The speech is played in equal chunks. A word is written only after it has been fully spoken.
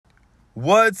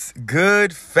What's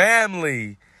good,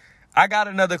 family? I got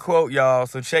another quote, y'all,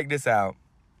 so check this out.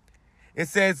 It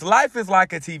says, life is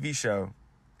like a TV show.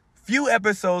 Few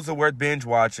episodes are worth binge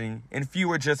watching, and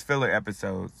few are just filler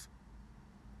episodes.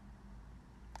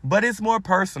 But it's more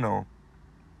personal.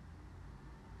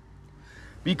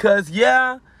 Because,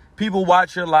 people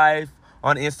watch your life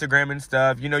on Instagram and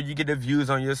stuff. You know, you get the views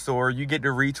on your story. You get the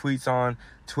retweets on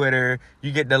Twitter.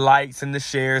 You get the likes and the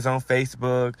shares on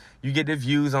Facebook. You get the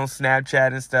views on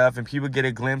Snapchat and stuff. And people get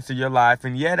a glimpse of your life.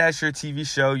 And that's your TV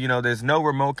show. You know, there's no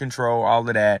remote control, all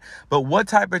of that. But what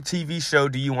type of TV show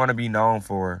do you want to be known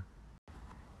for?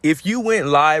 If you went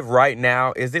live right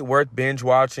now, is it worth binge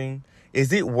watching?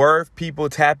 Is it worth people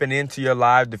tapping into your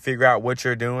live to figure out what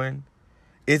you're doing?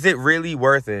 Is it really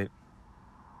worth it?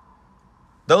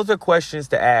 Those are questions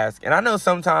to ask. And I know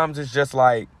sometimes it's just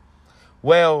like,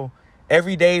 well,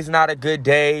 every day's not a good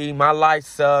day. My life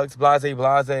sucks, blase,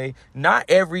 blase. Not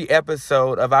every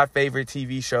episode of our favorite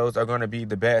TV shows are going to be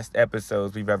the best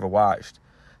episodes we've ever watched.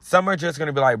 Some are just going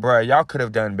to be like, bruh, y'all could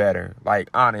have done better. Like,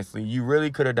 honestly, you really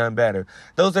could have done better.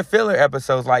 Those are filler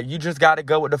episodes. Like, you just got to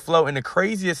go with the flow. And the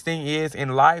craziest thing is, in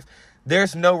life,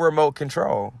 there's no remote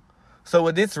control. So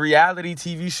with this reality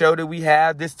TV show that we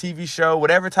have, this TV show,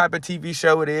 whatever type of TV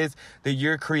show it is that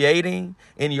you're creating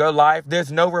in your life,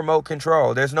 there's no remote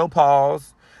control. There's no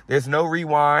pause. There's no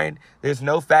rewind. There's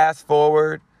no fast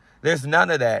forward. There's none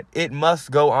of that. It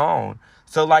must go on.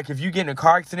 So like if you get in a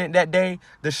car accident that day,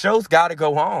 the show's got to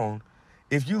go on.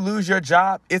 If you lose your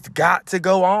job, it's got to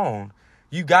go on.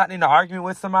 You got in an argument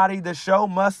with somebody, the show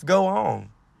must go on.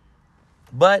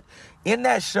 But in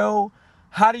that show,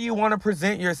 how do you want to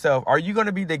present yourself? Are you going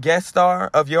to be the guest star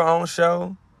of your own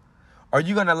show? Are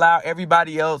you going to allow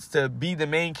everybody else to be the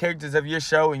main characters of your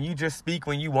show and you just speak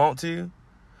when you want to?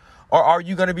 Or are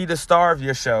you going to be the star of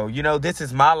your show? You know, this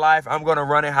is my life. I'm going to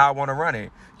run it how I want to run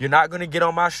it. You're not going to get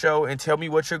on my show and tell me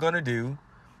what you're going to do.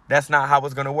 That's not how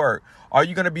it's going to work. Are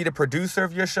you going to be the producer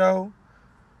of your show?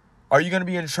 Are you going to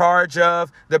be in charge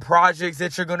of the projects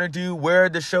that you're going to do, where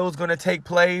the show's going to take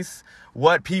place,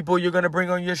 what people you're going to bring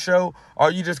on your show? Or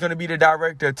are you just going to be the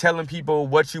director telling people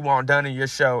what you want done in your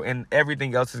show and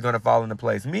everything else is going to fall into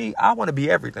place? Me, I want to be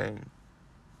everything.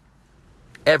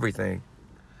 Everything.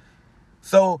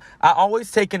 So I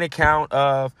always take an account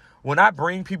of when I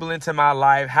bring people into my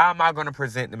life, how am I going to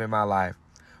present them in my life?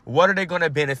 What are they going to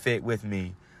benefit with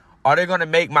me? Are they going to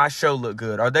make my show look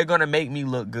good? Are they going to make me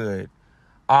look good?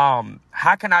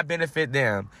 How can I benefit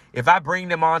them? If I bring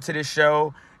them onto this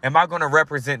show, am I going to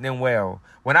represent them well?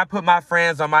 When I put my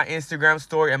friends on my Instagram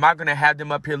story, am I going to have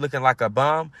them up here looking like a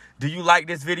bum? Do you like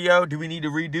this video? Do we need to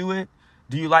redo it?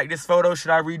 Do you like this photo?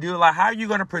 Should I redo it? Like, how are you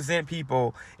going to present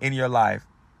people in your life?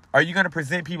 Are you going to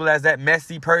present people as that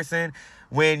messy person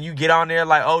when you get on there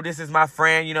like, oh, this is my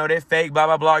friend, you know, they're fake, blah,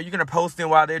 blah, blah. Are you going to post them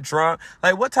while they're drunk?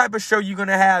 Like, what type of show you going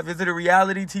to have? Is it a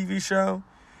reality TV show?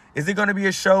 Is it going to be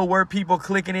a show where people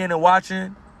clicking in and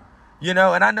watching? You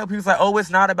know, and I know people's like, oh, it's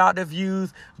not about the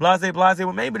views, blase, blase.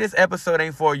 Well, maybe this episode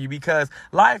ain't for you because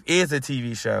life is a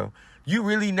TV show. You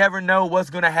really never know what's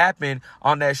going to happen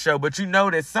on that show, but you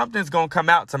know that something's going to come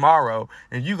out tomorrow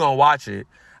and you're going to watch it.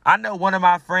 I know one of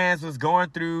my friends was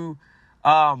going through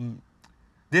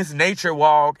this nature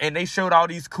walk and they showed all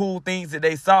these cool things that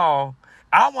they saw.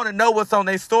 I want to know what's on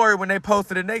their story when they post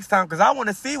it the next time because I want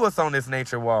to see what's on this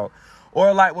nature walk.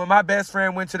 Or like when my best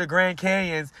friend went to the Grand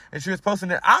Canyons and she was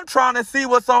posting it, I'm trying to see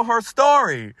what's on her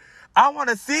story. I want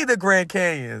to see the Grand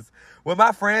Canyons. When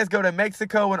my friends go to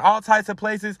Mexico and all types of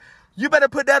places, you better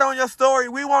put that on your story.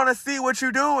 We want to see what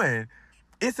you're doing.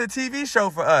 It's a TV show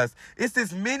for us. It's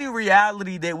this mini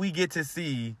reality that we get to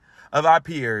see of our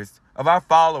peers, of our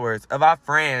followers, of our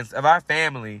friends, of our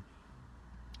family.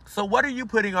 So what are you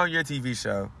putting on your TV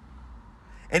show?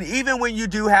 And even when you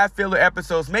do have filler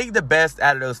episodes, make the best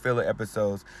out of those filler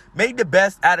episodes. Make the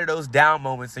best out of those down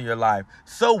moments in your life.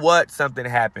 So what? Something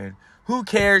happened. Who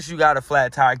cares you got a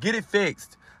flat tire? Get it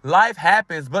fixed. Life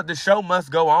happens, but the show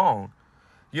must go on.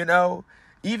 You know,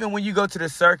 even when you go to the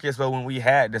circus, but when we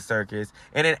had the circus,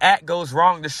 and an act goes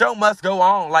wrong, the show must go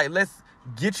on. Like, let's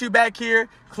get you back here,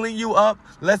 clean you up,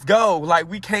 let's go. Like,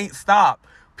 we can't stop.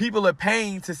 People are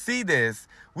paying to see this.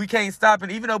 We can't stop.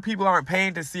 And even though people aren't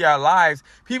paying to see our lives,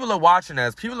 people are watching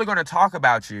us. People are going to talk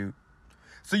about you.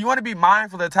 So you want to be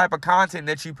mindful of the type of content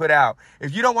that you put out.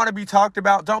 If you don't want to be talked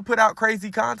about, don't put out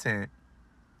crazy content.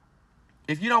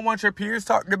 If you don't want your peers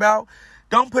talked about,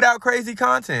 don't put out crazy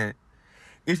content.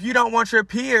 If you don't want your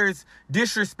peers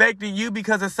disrespecting you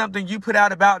because of something you put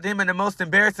out about them in the most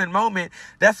embarrassing moment,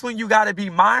 that's when you got to be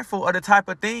mindful of the type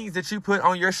of things that you put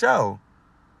on your show.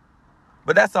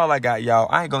 But that's all I got, y'all.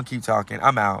 I ain't going to keep talking.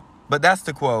 I'm out. But that's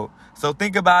the quote. So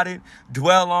think about it,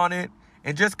 dwell on it,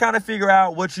 and just kind of figure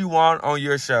out what you want on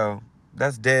your show.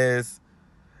 That's Dez.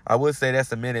 I would say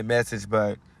that's a minute message,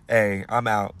 but hey, I'm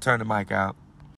out. Turn the mic out.